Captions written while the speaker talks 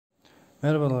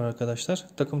Merhabalar arkadaşlar.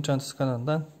 Takım Çantası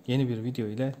kanalından yeni bir video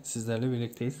ile sizlerle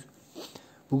birlikteyiz.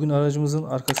 Bugün aracımızın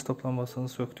arka stop lambasını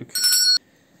söktük.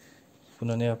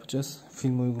 Buna ne yapacağız?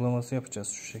 Film uygulaması yapacağız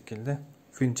şu şekilde.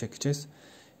 Film çekeceğiz.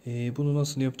 Bunu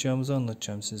nasıl yapacağımızı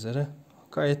anlatacağım sizlere.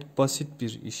 Gayet basit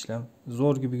bir işlem.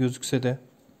 Zor gibi gözükse de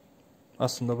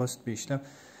aslında basit bir işlem.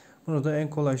 Bunu da en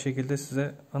kolay şekilde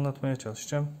size anlatmaya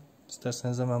çalışacağım.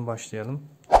 İsterseniz hemen başlayalım.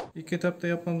 İlk etapta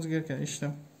yapmamız gereken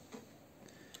işlem: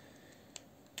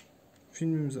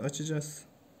 filmimizi açacağız.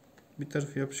 Bir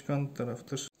tarafı yapışkanlı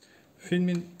taraftır.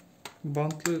 Filmin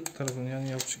bantlı tarafını, yani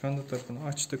yapışkanlı tarafını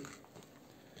açtık.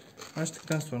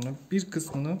 Açtıktan sonra bir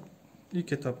kısmını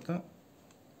ilk etapta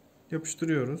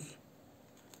yapıştırıyoruz.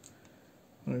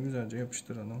 Bunu güzelce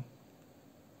yapıştıralım.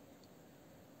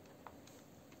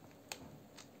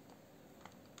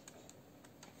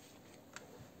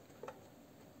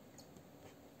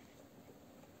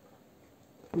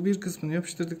 Bu bir kısmını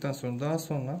yapıştırdıktan sonra daha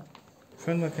sonra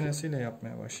fön makinesiyle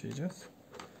yapmaya başlayacağız.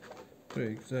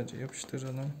 Burayı güzelce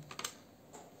yapıştıralım.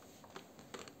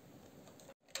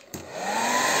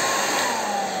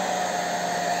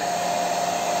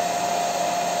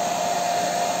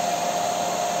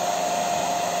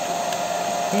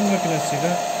 Fön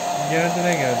makinesiyle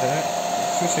gerdire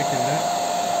şu şekilde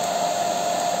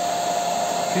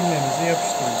filmimizi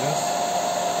yapıştıracağız.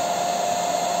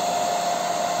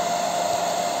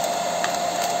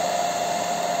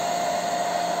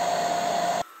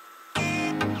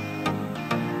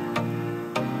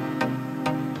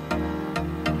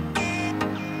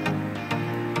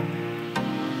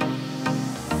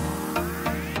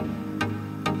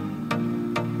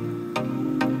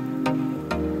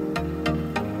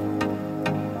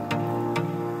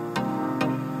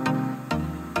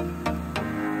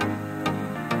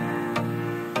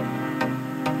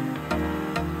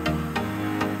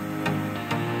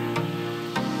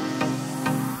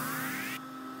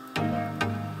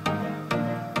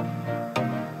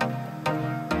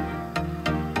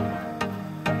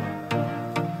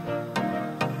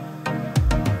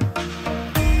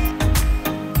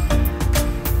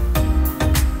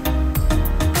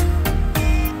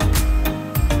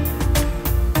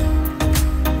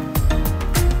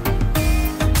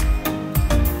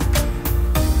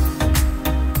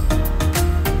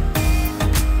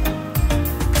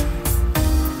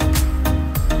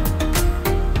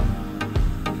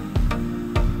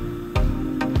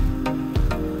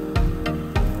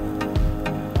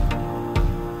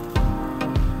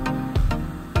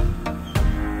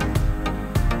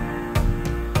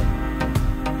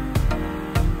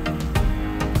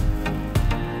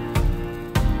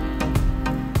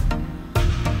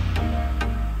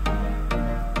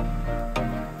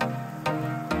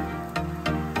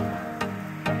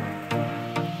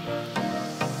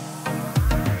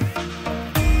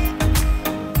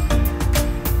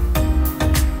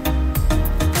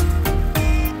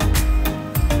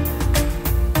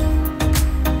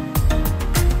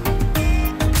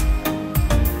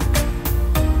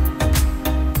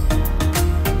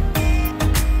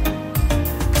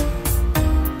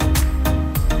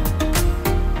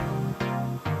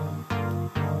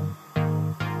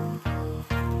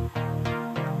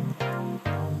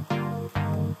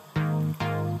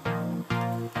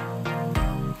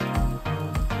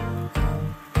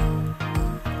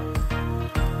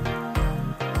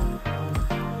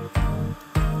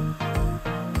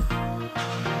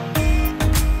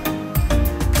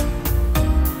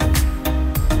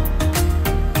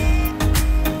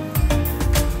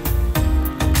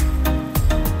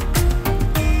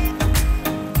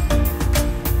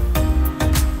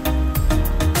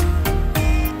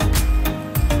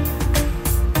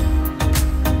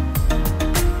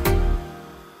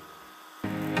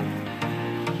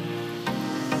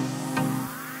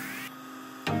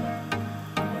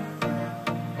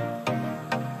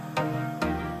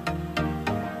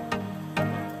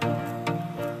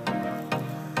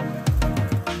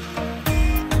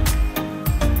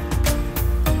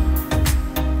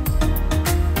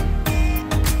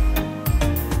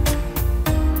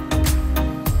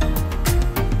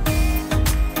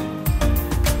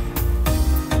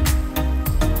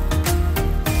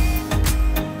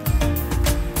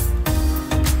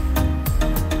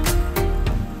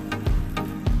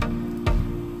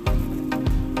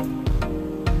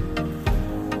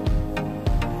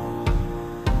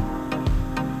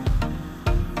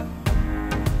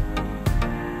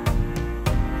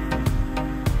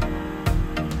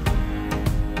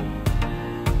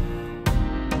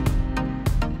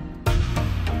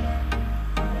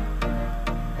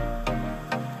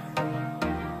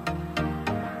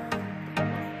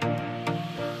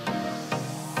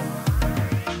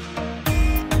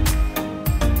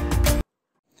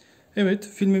 Evet,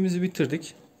 filmimizi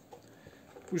bitirdik.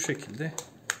 Bu şekilde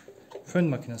fön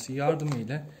makinesi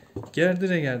yardımıyla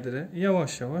gerdire gerdire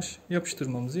yavaş yavaş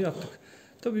yapıştırmamızı yaptık.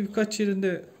 Tabii birkaç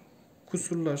yerinde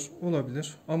kusurlar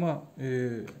olabilir ama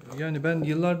yani ben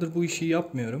yıllardır bu işi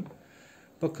yapmıyorum.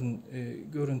 Bakın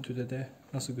görüntüde de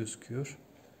nasıl gözüküyor.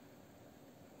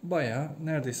 Bayağı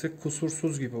neredeyse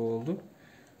kusursuz gibi oldu.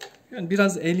 Yani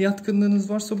biraz el yatkınlığınız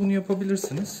varsa bunu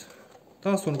yapabilirsiniz.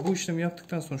 Daha sonra bu işlemi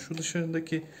yaptıktan sonra şu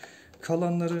dışarıdaki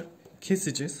kalanları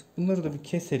keseceğiz. Bunları da bir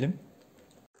keselim.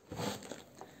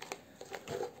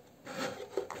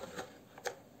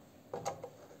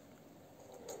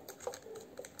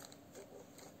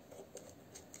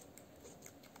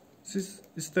 Siz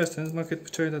isterseniz maket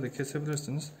bıçağıyla da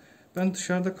kesebilirsiniz. Ben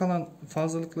dışarıda kalan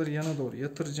fazlalıkları yana doğru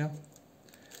yatıracağım.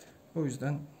 O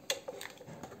yüzden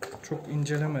çok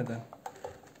incelemeden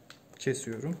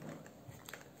kesiyorum.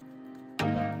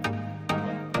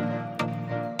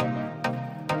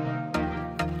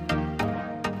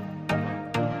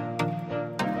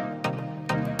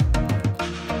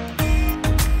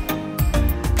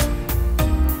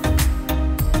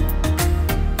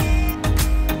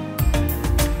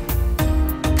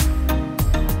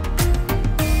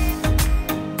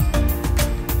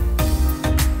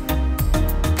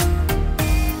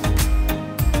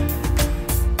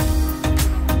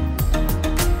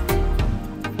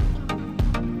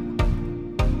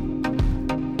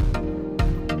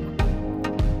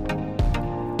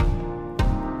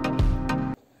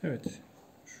 Evet,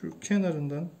 şu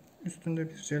kenarından üstünde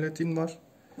bir jelatin var.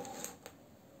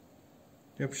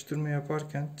 Yapıştırma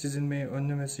yaparken çizilmeyi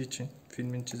önlemesi için,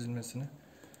 filmin çizilmesini.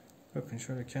 Bakın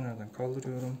şöyle kenardan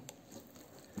kaldırıyorum.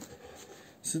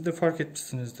 Siz de fark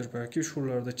etmişsinizdir belki,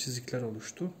 şuralarda çizikler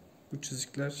oluştu. Bu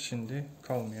çizikler şimdi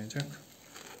kalmayacak.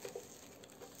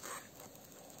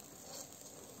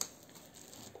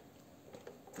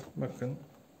 Bakın,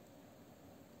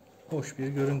 hoş bir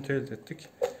görüntü elde ettik.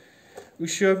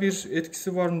 Işığa bir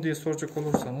etkisi var mı diye soracak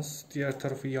olursanız, diğer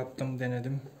tarafı yaptım,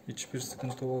 denedim. Hiçbir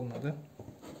sıkıntı olmadı.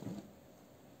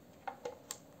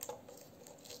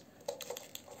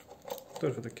 Bu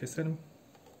tarafı da keselim.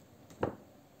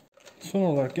 Son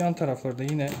olarak yan tarafları da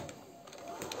yine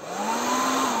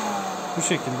bu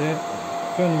şekilde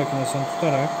fön makinesini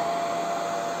tutarak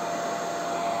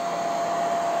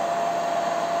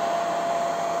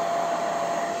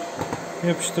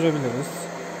yapıştırabiliriz.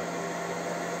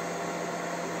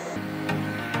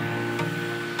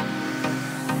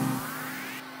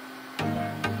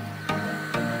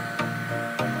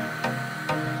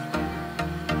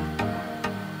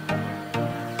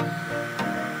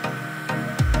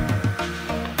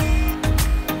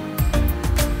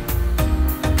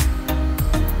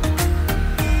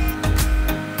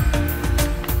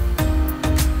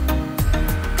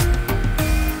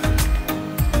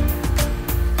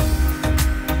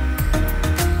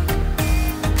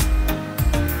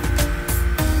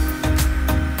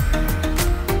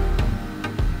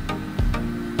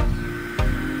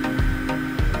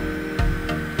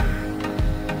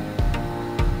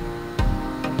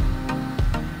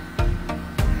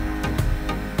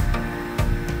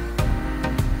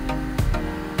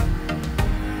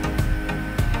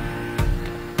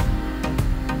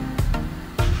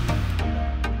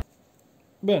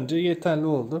 Bence yeterli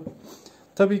oldu.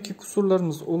 Tabii ki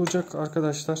kusurlarımız olacak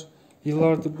arkadaşlar.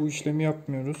 Yıllardır bu işlemi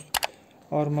yapmıyoruz.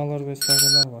 Armalar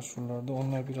vesaireler var şuralarda.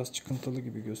 Onlar biraz çıkıntılı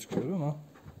gibi gözüküyor ama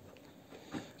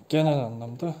genel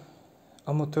anlamda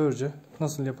amatörce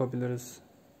nasıl yapabiliriz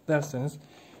derseniz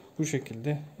bu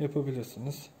şekilde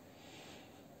yapabilirsiniz.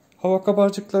 Hava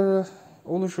kabarcıkları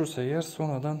oluşursa eğer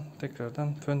sonradan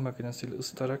tekrardan fön makinesiyle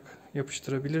ısıtarak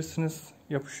yapıştırabilirsiniz.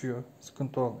 Yapışıyor,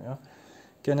 sıkıntı olmuyor.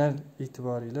 Genel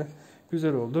itibariyle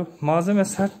güzel oldu. Malzeme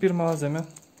sert bir malzeme.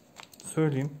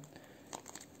 Söyleyeyim.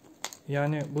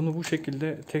 Yani bunu bu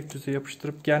şekilde tek düze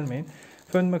yapıştırıp gelmeyin.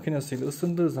 Fön makinesiyle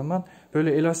ısındığı zaman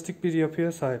böyle elastik bir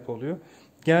yapıya sahip oluyor.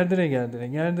 Gerdire gerdire,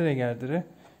 gerdire gerdire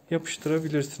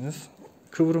yapıştırabilirsiniz.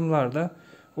 Kıvrımlar da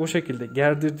o şekilde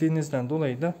gerdirdiğinizden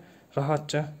dolayı da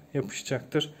rahatça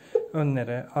yapışacaktır.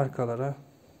 Önlere, arkalara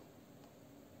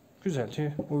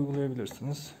güzelce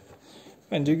uygulayabilirsiniz.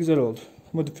 Bence güzel oldu.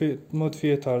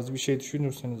 Modifiye tarzı bir şey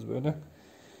düşünürseniz böyle.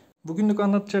 Bugünlük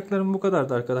anlatacaklarım bu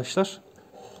kadardı arkadaşlar.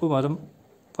 Umarım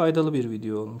faydalı bir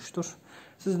video olmuştur.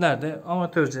 Sizler de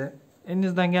amatörce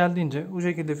elinizden geldiğince bu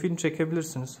şekilde film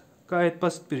çekebilirsiniz. Gayet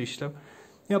basit bir işlem.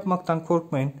 Yapmaktan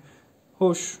korkmayın.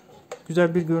 Hoş,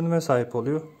 güzel bir görünüme sahip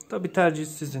oluyor. Tabi tercih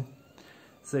sizin.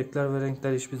 Zevkler ve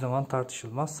renkler hiçbir zaman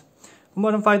tartışılmaz.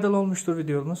 Umarım faydalı olmuştur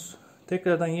videomuz.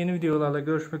 Tekrardan yeni videolarla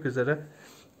görüşmek üzere.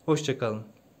 Hoşça kalın.